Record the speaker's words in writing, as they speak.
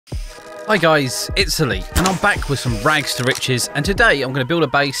Hi guys, it's Elite, and I'm back with some rags to riches, and today I'm going to build a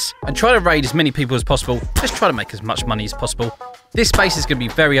base and try to raid as many people as possible, just try to make as much money as possible. This base is going to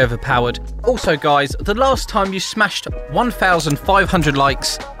be very overpowered. Also guys, the last time you smashed 1,500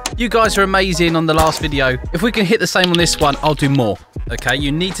 likes, you guys are amazing on the last video. If we can hit the same on this one, I'll do more. Okay,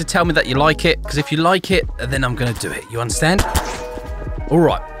 you need to tell me that you like it, because if you like it, then I'm going to do it, you understand?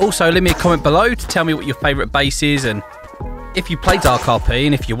 Alright, also leave me a comment below to tell me what your favourite base is, and if you play DarkRP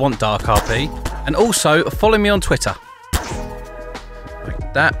and if you want DarkRP, and also follow me on Twitter.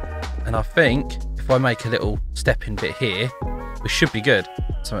 Like that, and I think if I make a little stepping bit here, we should be good.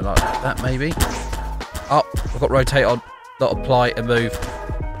 Something like that maybe. Oh, I've got rotate on, not apply and move.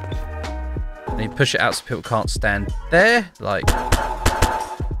 And you push it out so people can't stand there, like.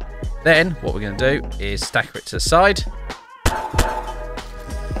 Then what we're going to do is stack it to the side.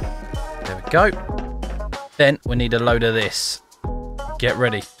 There we go. Then we need a load of this. Get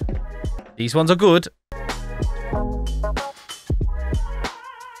ready. These ones are good.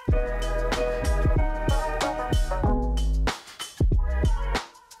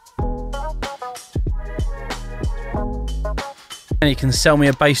 And you can sell me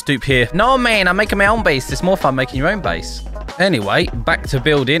a base dupe here. No man, I'm making my own base. It's more fun making your own base. Anyway, back to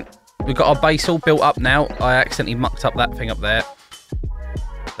building. We've got our base all built up now. I accidentally mucked up that thing up there.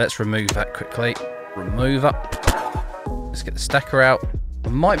 Let's remove that quickly. Remover. Let's get the stacker out. I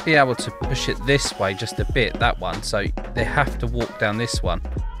might be able to push it this way just a bit, that one, so they have to walk down this one.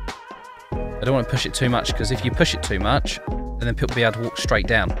 I don't want to push it too much, because if you push it too much, then people will be able to walk straight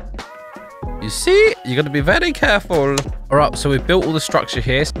down. You see? You got to be very careful. Alright, so we've built all the structure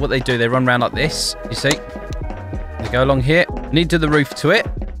here. So what they do, they run around like this, you see? They go along here. We need to do the roof to it,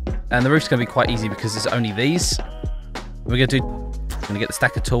 and the roof's going to be quite easy because there's only these. We're going to get the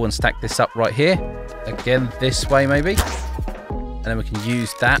stacker tool and stack this up right here. Again, this way maybe. And then we can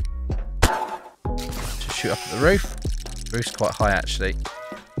use that to shoot up at the roof. The roof's quite high actually.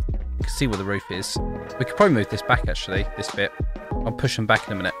 You can see where the roof is. We could probably move this back actually, this bit. I'll push them back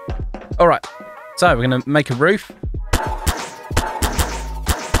in a minute. Alright, so we're going to make a roof.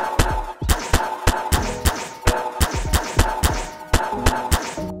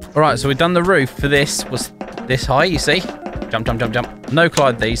 Alright, so we've done the roof for this, was this high, you see? Jump, jump, jump, jump. No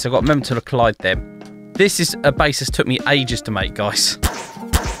collide these, so I've got to remember to collide them. This is a base that's took me ages to make, guys.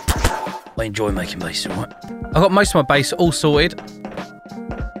 I enjoy making bases, right? I've got most of my base all sorted.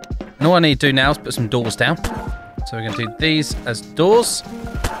 And all I need to do now is put some doors down. So we're going to do these as doors.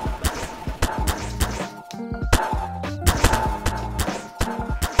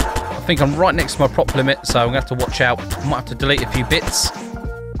 I think I'm right next to my prop limit, so I'm going to have to watch out. I might have to delete a few bits.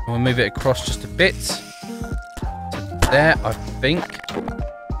 And we'll move it across just a bit. There, I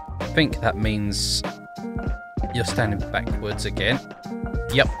think that means you're standing backwards again.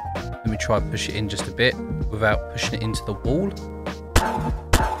 Yep. Let me try and push it in just a bit without pushing it into the wall.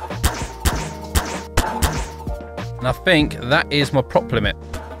 And I think that is my prop limit.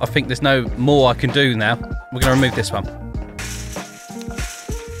 I think there's no more I can do now. We're going to remove this one.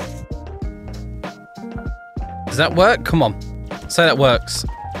 Does that work? Come on. Say that works.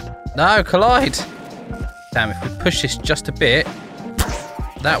 No, collide. Damn, if we push this just a bit,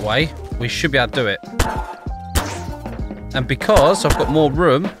 that way, we should be able to do it. And because I've got more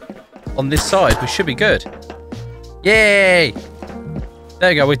room on this side, we should be good. Yay!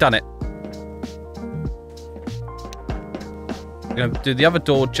 There you go, we've done it. We're going to do the other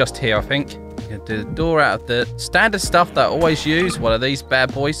door just here, I think. We're going to do the door out of the standard stuff that I always use. One of these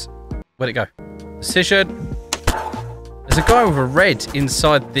bad boys. Where'd it go? Precision. There's a guy with a red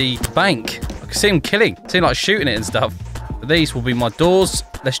inside the bank. I can see him killing. See him like shooting it and stuff. But these will be my doors.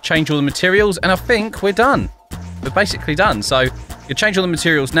 Let's change all the materials, and I think we're done. We're basically done. So you change all the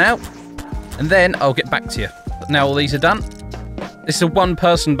materials now, and then I'll get back to you. But now all these are done. This is a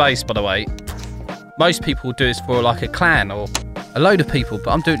one-person base, by the way. Most people do this for like a clan or a load of people,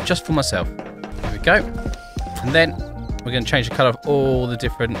 but I'm doing it just for myself. There we go. And then we're going to change the colour of all the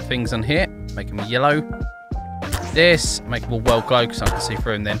different things on here. Make them yellow. This, make them all well glow because I can see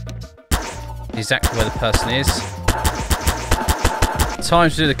through them then. Exactly where the person is. Time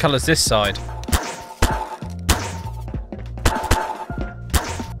to do the colours this side.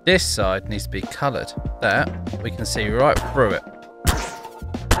 This side needs to be coloured. That we can see right through it.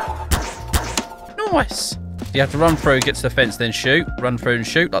 Nice. You have to run through, get to the fence, then shoot. Run through and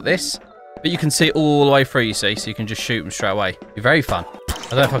shoot like this. But you can see it all the way through, you see, so you can just shoot them straight away. It'd be very fun. I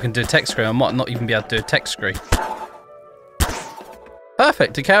don't know if I can do a text screen. I might not even be able to do a text screen.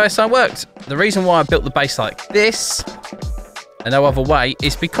 Perfect. The KOSI worked. The reason why I built the base like this and no other way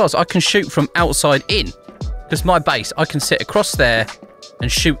is because I can shoot from outside in. Because my base, I can sit across there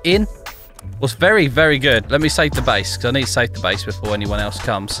and shoot in. was very, very good. Let me save the base, because I need to save the base before anyone else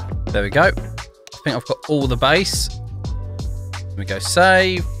comes. There we go. I think I've got all the base. Let me go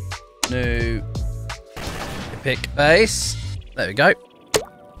save. New epic base. There we go.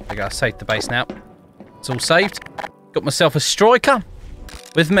 There we go. I saved the base now. It's all saved. Got myself a striker.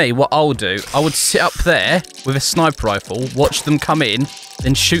 With me, what I'll do, I would sit up there with a sniper rifle, watch them come in,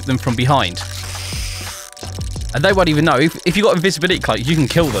 then shoot them from behind. And they won't even know. If you've got invisibility cloak, you can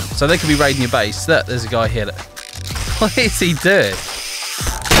kill them. So they could be raiding your base. Look, there's a guy here. Look. What is he doing?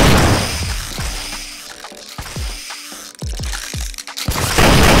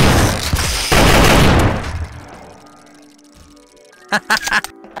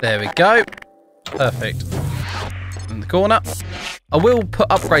 There we go. Perfect. In the corner. I will put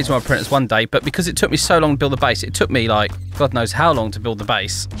upgrades on my printers one day, but because it took me so long to build the base, it took me like, God knows how long to build the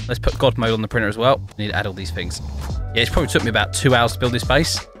base. Let's put God mode on the printer as well. I need to add all these things. Yeah, it's probably took me about 2 hours to build this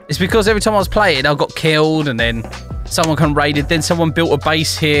base. It's because every time I was playing, I got killed and then someone come raided, then someone built a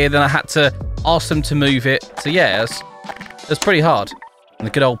base here, then I had to ask them to move it. So yeah, it's pretty hard. And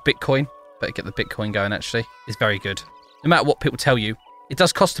the good old Bitcoin, better get the Bitcoin going actually, is very good. No matter what people tell you, it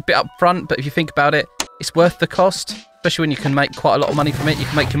does cost a bit up front, but if you think about it, it's worth the cost. Especially when you can make quite a lot of money from it. You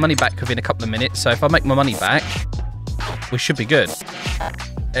can make your money back within a couple of minutes. So if I make my money back, we should be good.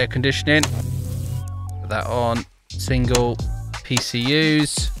 Air conditioning. Put that on. Single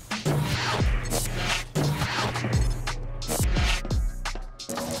PCUs.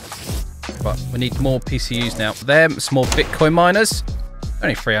 But we need more PCUs now for them. Some more Bitcoin miners.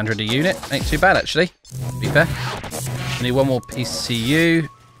 Only 300 a unit. Ain't too bad, actually. To be fair. We need one more PCU.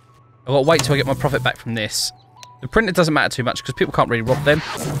 I've got to wait till I get my profit back from this. The printer doesn't matter too much because people can't really rob them.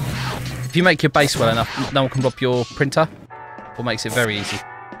 If you make your base well enough, no one can rob your printer. Or makes it very easy.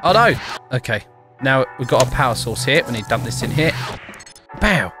 Oh no! Okay. Now we've got our power source here. We need to dump this in here.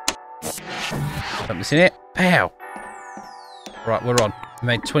 Pow! Dump this in here. Pow! Right, we're on. We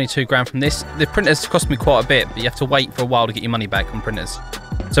made 22 grand from this. The printers cost me quite a bit, but you have to wait for a while to get your money back on printers.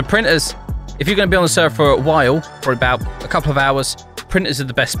 So printers, if you're going to be on the server for a while, for about a couple of hours, printers are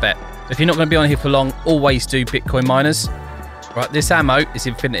the best bet. If you're not going to be on here for long, always do Bitcoin miners. Right, this ammo is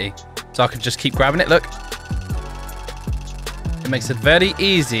infinity. So I can just keep grabbing it, look. It makes it very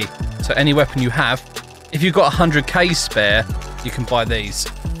easy. So any weapon you have, if you've got 100k spare, you can buy these.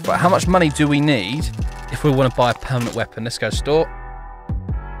 Right, how much money do we need if we want to buy a permanent weapon? Let's go store.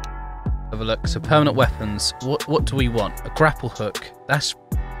 Have a look. So permanent weapons, what do we want? A grapple hook. That's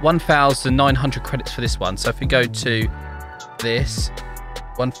 1,900 credits for this one. So if we go to this,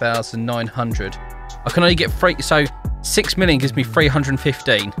 1,900. I can only get 3, so 6 million gives me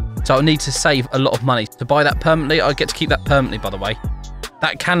 315. So I'll need to save a lot of money to buy that permanently. I get to keep that permanently, by the way.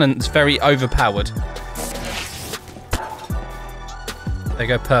 That cannon's very overpowered. There you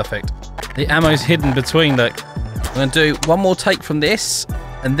go, perfect. The ammo's hidden between, look. I'm going to do one more take from this,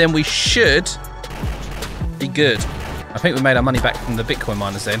 and then we should be good. I think we made our money back from the Bitcoin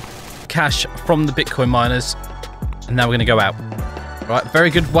miners then. Cash from the Bitcoin miners, and now we're going to go out. Right, very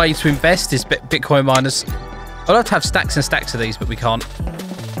good way to invest is Bitcoin miners. I'd like to have stacks and stacks of these, but we can't.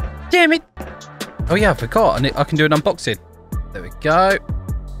 Damn it! Oh yeah, I forgot. I can do an unboxing. There we go.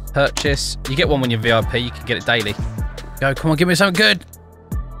 Purchase. You get one when you're VIP. You can get it daily. Go, come on, give me something good.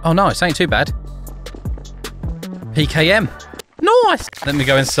 Oh, nice. Ain't too bad. PKM. Nice. Let me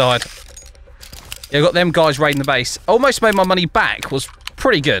go inside. Yeah, I got them guys raiding the base. Almost made my money back. Was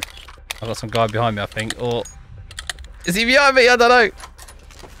pretty good. I've got some guy behind me, I think. Or is he behind me? I don't know.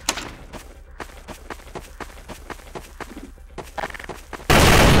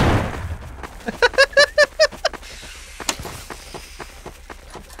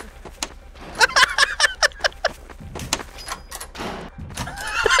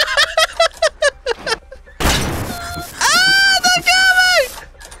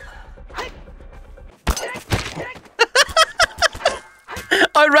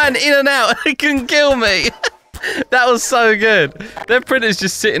 I ran in and out. It couldn't kill me. That was so good. Their printer's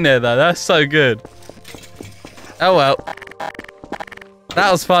just sitting there, though. That's so good. Oh, well.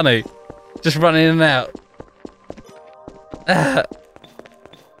 That was funny. Just running in and out.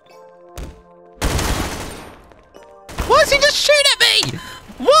 Why is he just shooting at me?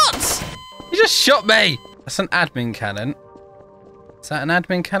 What? He just shot me. That's an admin cannon. Is that an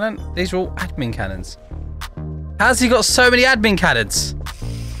admin cannon? These are all admin cannons. How's he got so many admin cannons?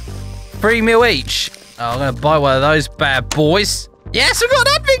 3 mil each. Oh, I'm going to buy one of those bad boys. Yes, we've got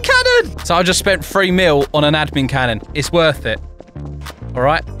an admin cannon. So I just spent 3 mil on an admin cannon. It's worth it. All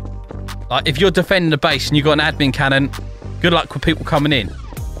right? Like, if you're defending the base and you've got an admin cannon, good luck with people coming in.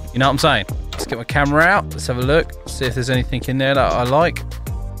 You know what I'm saying? Let's get my camera out. Let's have a look. See if there's anything in there that I like.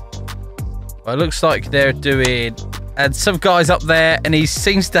 Well, it looks like they're doing... And some guy's up there, and he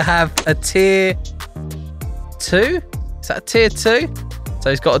seems to have a tier 2? Is that a tier 2? So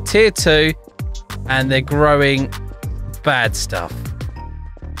he's got a tier 2, and they're growing bad stuff.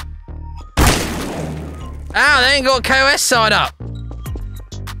 Oh, they ain't got a KOS side up.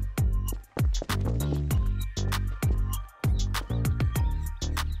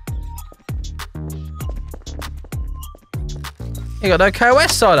 You got no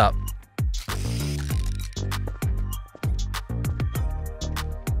KOS side up.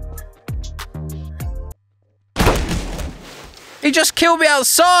 He just killed me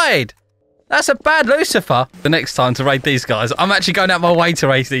outside. That's a bad Lucifer. The next time to raid these guys, I'm actually going out my way to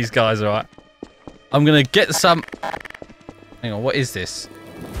raid these guys, all right? I'm going to get some... Hang on, what is this?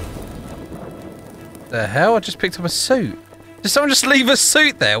 The hell? I just picked up a suit. Did someone just leave a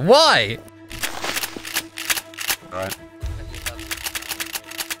suit there? Why? All right.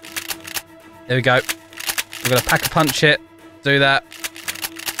 There we go. We're going to pack a punch it. Do that.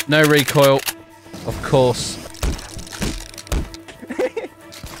 No recoil. Of course.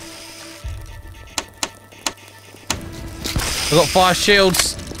 I've got 5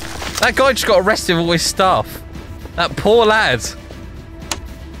 shields. That guy just got arrested with all his stuff. That poor lad.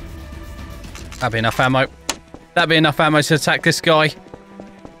 That'd be enough ammo. That'd be enough ammo to attack this guy.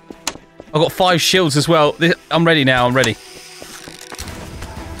 I've got 5 shields as well. I'm ready now. I'm ready.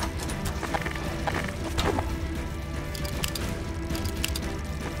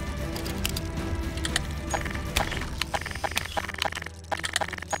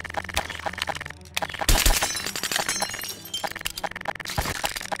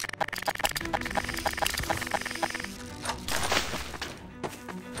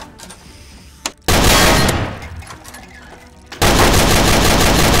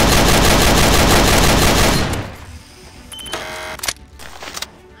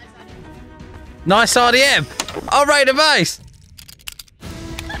 Nice RDM. I'll raid a base.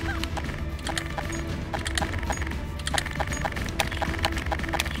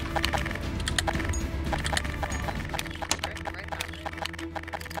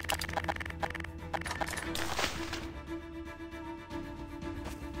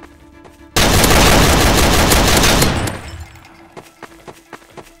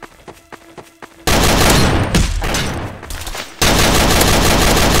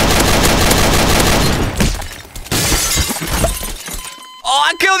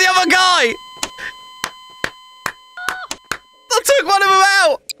 Kill the other guy! I took one of them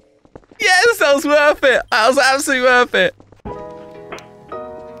out! Yes, that was worth it. That was absolutely worth it.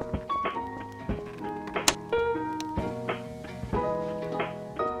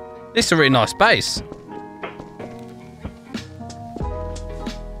 This is a really nice base.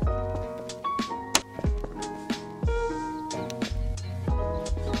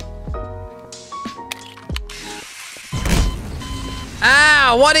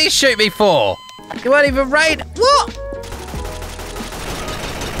 Ow, what did he shoot me for? You weren't even raid. What?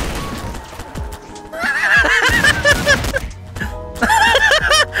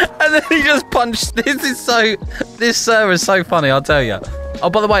 And then he just punched. This server is so funny, I'll tell you.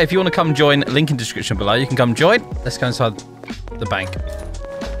 Oh, by the way, if you want to come join, link in the description below. You can come join. Let's go inside the bank.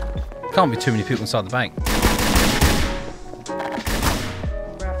 Can't be too many people inside the bank.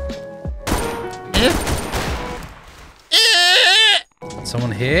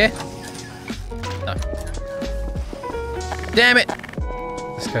 Someone here? No. Damn it!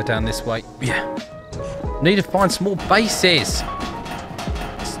 Let's go down this way. Yeah. Need to find some more bases.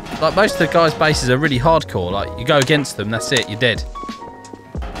 Like, most of the guys' bases are really hardcore. Like, you go against them, that's it, you're dead.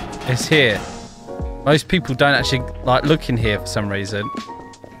 It's here. Most people don't actually, like, look in here for some reason.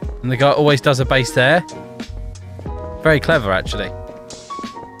 And the guy always does a base there. Very clever, actually.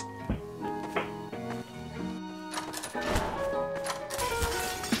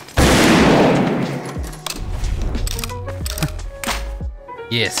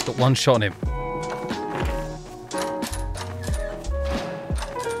 Yes, got one shot on him.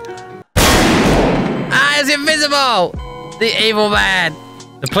 Ah, it's invisible! The evil man.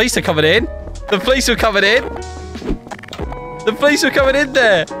 The police are coming in. The police are coming in. The police are coming in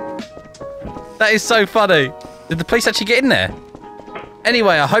there. That is so funny. Did the police actually get in there?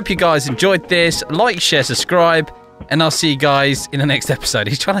 Anyway, I hope you guys enjoyed this. Like, share, subscribe, and I'll see you guys in the next episode.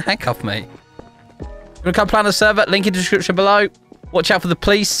 He's trying to handcuff me. You want to come play on the server? Link in the description below. Watch out for the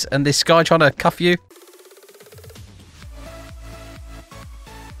police and this guy trying to cuff you.